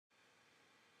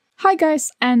Hi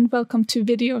guys, and welcome to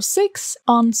video 6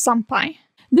 on SymPy.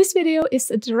 This video is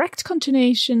a direct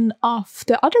continuation of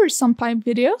the other SymPy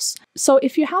videos, so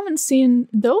if you haven't seen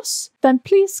those, then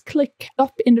please click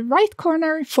up in the right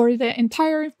corner for the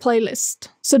entire playlist.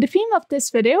 So the theme of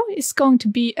this video is going to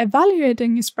be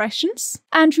evaluating expressions,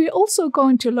 and we're also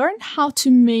going to learn how to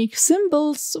make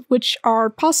symbols which are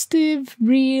positive,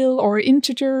 real, or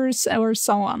integers, or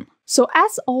so on. So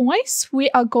as always, we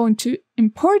are going to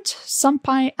import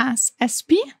SymPy as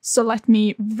SP, so let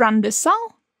me run this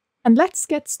cell. And let's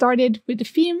get started with the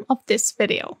theme of this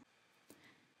video.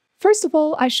 First of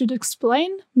all, I should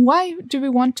explain why do we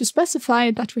want to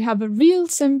specify that we have a real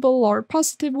symbol or a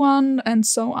positive one, and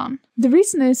so on. The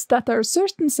reason is that there are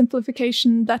certain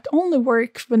simplifications that only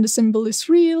work when the symbol is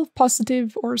real,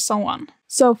 positive, or so on.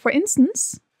 So for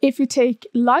instance, if you take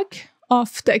log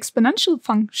of the exponential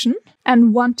function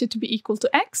and want it to be equal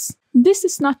to x, this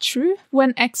is not true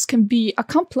when x can be a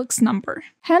complex number.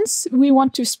 Hence, we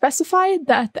want to specify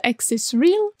that x is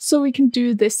real, so we can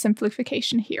do this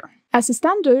simplification here. As a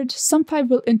standard, SymPy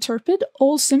will interpret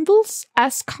all symbols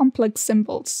as complex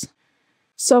symbols.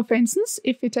 So for instance,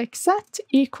 if we take set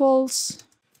equals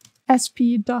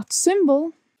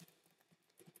sp.symbol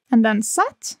and then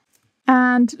set,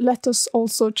 and let us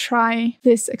also try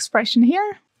this expression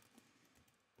here.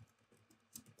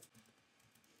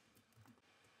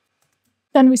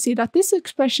 Then we see that this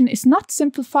expression is not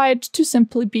simplified to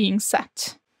simply being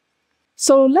set.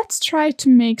 So let's try to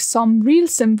make some real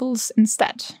symbols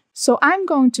instead. So I'm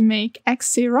going to make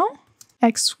x0,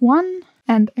 x1,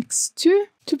 and x2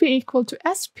 to be equal to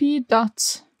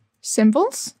sp.symbols.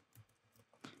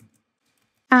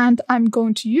 And I'm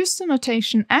going to use the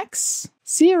notation x,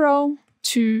 0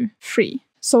 to 3.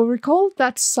 So recall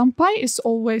that SymPy is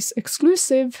always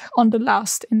exclusive on the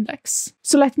last index.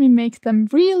 So let me make them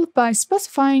real by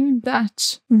specifying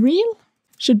that real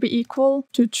should be equal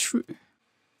to true.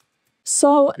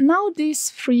 So now these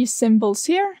three symbols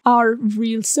here are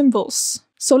real symbols.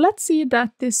 So let's see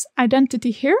that this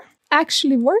identity here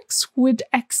actually works with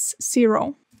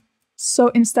x0. So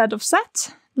instead of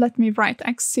set, let me write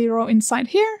x0 inside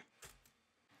here.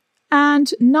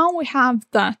 And now we have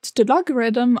that the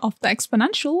logarithm of the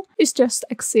exponential is just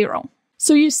x0.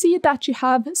 So you see that you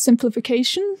have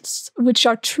simplifications which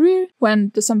are true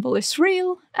when the symbol is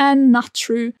real and not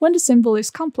true when the symbol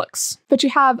is complex. But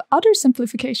you have other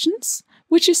simplifications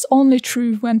which is only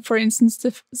true when, for instance,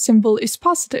 the symbol is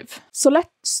positive. So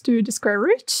let's do the square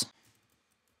root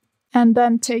and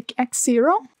then take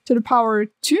x0 to the power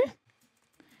 2.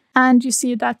 And you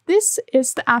see that this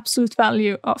is the absolute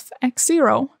value of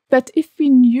x0. But if we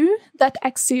knew that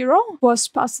x0 was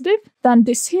positive, then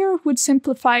this here would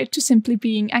simplify to simply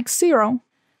being x0.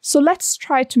 So let's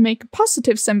try to make a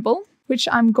positive symbol, which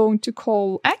I'm going to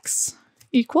call x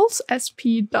equals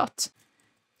sp.symbol.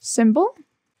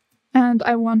 And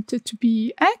I want it to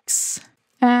be x,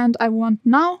 and I want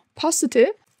now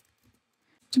positive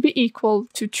to be equal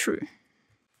to true.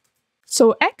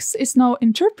 So x is now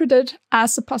interpreted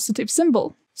as a positive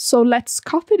symbol. So let's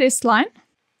copy this line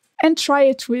and try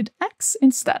it with x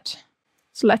instead.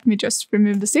 So let me just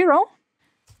remove the 0,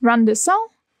 run this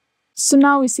cell. So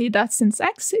now we see that since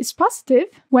x is positive,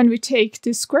 when we take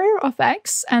the square of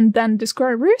x and then the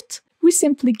square root, we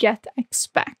simply get x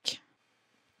back.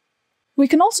 We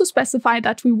can also specify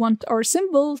that we want our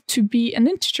symbol to be an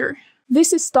integer.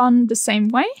 This is done the same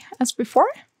way as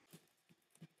before.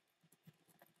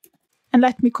 And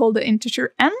let me call the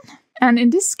integer n. And in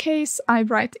this case, I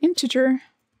write integer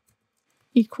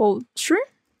equal true.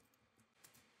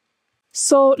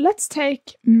 So let's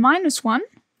take -1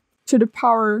 to the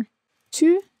power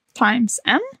 2 times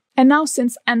n. And now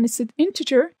since n is an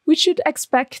integer, we should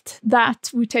expect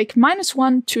that we take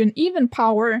 -1 to an even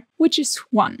power, which is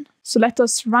 1. So let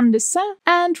us run this cell,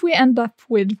 and we end up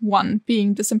with 1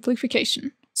 being the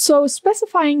simplification. So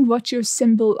specifying what your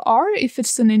symbol are, if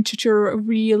it's an integer,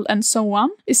 real, and so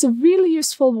on, is a really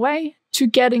useful way to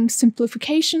getting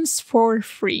simplifications for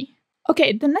free.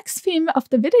 Okay, the next theme of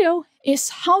the video is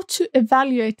how to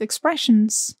evaluate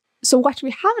expressions. So what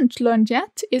we haven't learned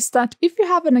yet is that if you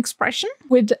have an expression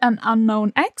with an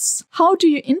unknown x, how do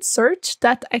you insert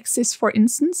that x is, for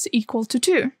instance, equal to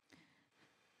 2?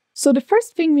 So the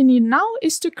first thing we need now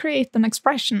is to create an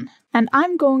expression. And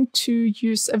I'm going to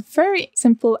use a very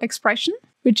simple expression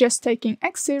with just taking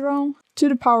x0 to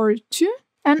the power 2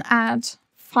 and add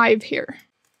 5 here.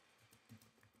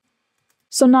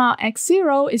 So now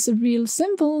x0 is a real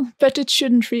symbol, but it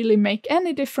shouldn't really make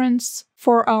any difference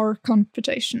for our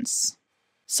computations.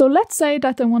 So let's say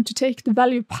that I want to take the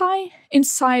value pi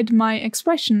inside my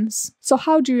expressions. So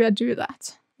how do I do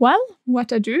that? Well,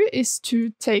 what I do is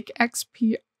to take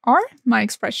my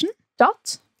expression,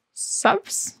 dot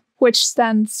subs, which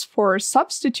stands for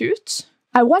substitute.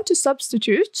 I want to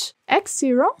substitute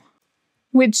x0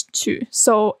 with 2.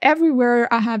 So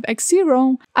everywhere I have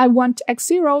x0, I want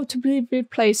x0 to be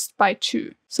replaced by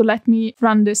 2. So let me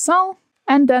run this cell,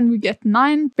 and then we get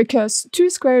 9, because 2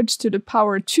 squared to the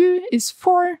power 2 is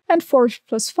 4, and 4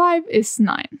 plus 5 is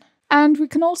 9. And we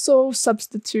can also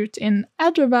substitute in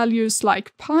other values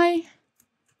like pi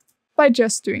by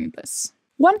just doing this.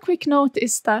 One quick note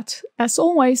is that, as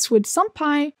always with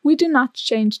SymPy, we do not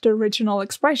change the original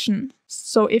expression.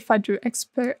 So if I do x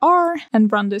per r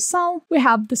and run this cell, we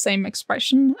have the same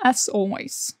expression as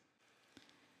always.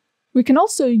 We can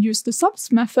also use the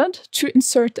subs method to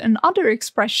insert another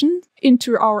expression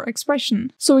into our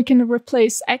expression. So we can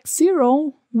replace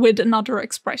x0 with another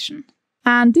expression.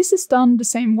 And this is done the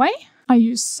same way. I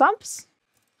use subs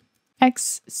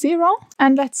x0,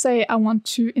 and let's say I want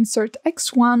to insert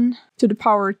x1 to the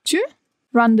power 2,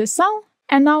 run this cell,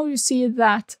 and now you see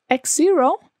that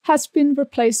x0 has been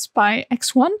replaced by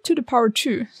x1 to the power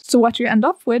 2. So what you end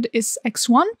up with is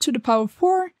x1 to the power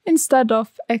 4 instead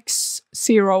of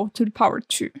x0 to the power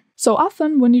 2. So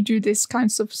often when you do these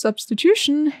kinds of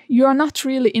substitution, you are not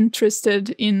really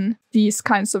interested in these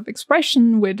kinds of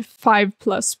expression with 5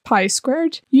 plus pi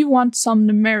squared. You want some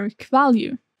numeric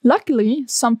value. Luckily,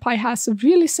 SymPy has a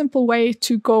really simple way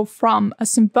to go from a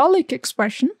symbolic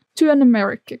expression to a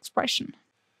numeric expression.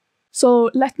 So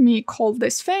let me call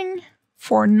this thing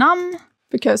for num,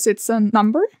 because it's a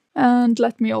number. And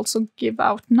let me also give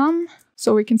out num,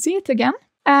 so we can see it again.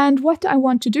 And what I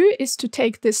want to do is to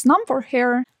take this number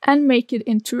here and make it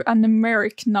into a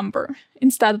numeric number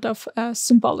instead of a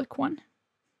symbolic one.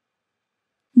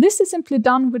 This is simply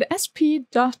done with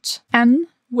sp.n,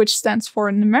 which stands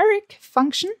for numeric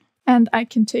function, and I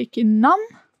can take in num,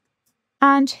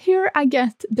 and here I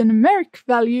get the numeric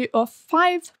value of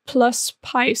 5 plus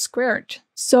pi squared.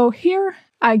 So here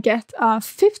I get a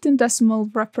 15 decimal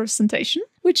representation,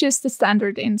 which is the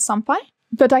standard in SymPy,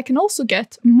 but I can also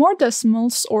get more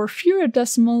decimals or fewer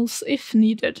decimals if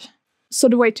needed. So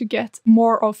the way to get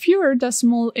more or fewer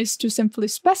decimal is to simply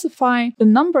specify the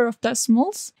number of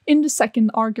decimals in the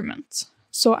second argument.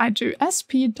 So I do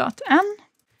sp.n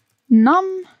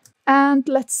num, and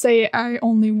let's say I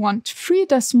only want 3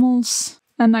 decimals,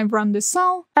 and I run this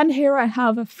cell, and here I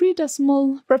have a 3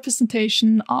 decimal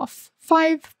representation of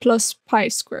 5 plus pi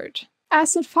squared.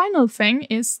 As a final thing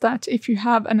is that if you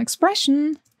have an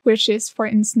expression, which is for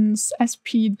instance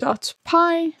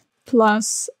sp.pi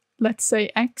plus, let's say,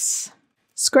 x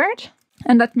squared,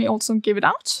 and let me also give it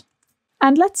out.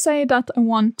 And let's say that I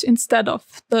want, instead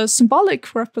of the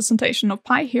symbolic representation of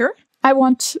pi here, I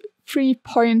want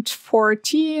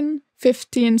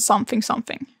 3.1415 something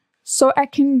something. So I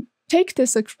can take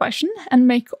this expression and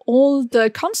make all the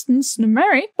constants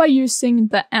numeric by using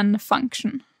the n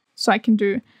function. So I can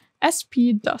do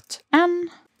sp.n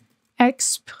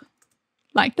exp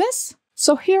like this.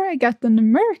 So here I get the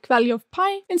numeric value of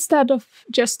pi instead of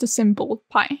just the symbol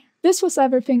pi. This was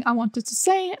everything I wanted to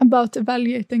say about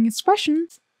evaluating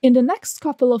expressions. In the next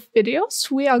couple of videos,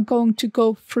 we are going to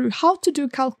go through how to do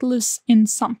calculus in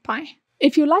SymPy.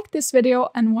 If you like this video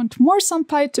and want more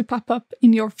SymPy to pop up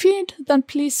in your feed, then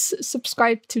please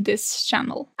subscribe to this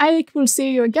channel. I will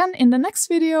see you again in the next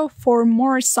video for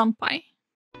more SymPy.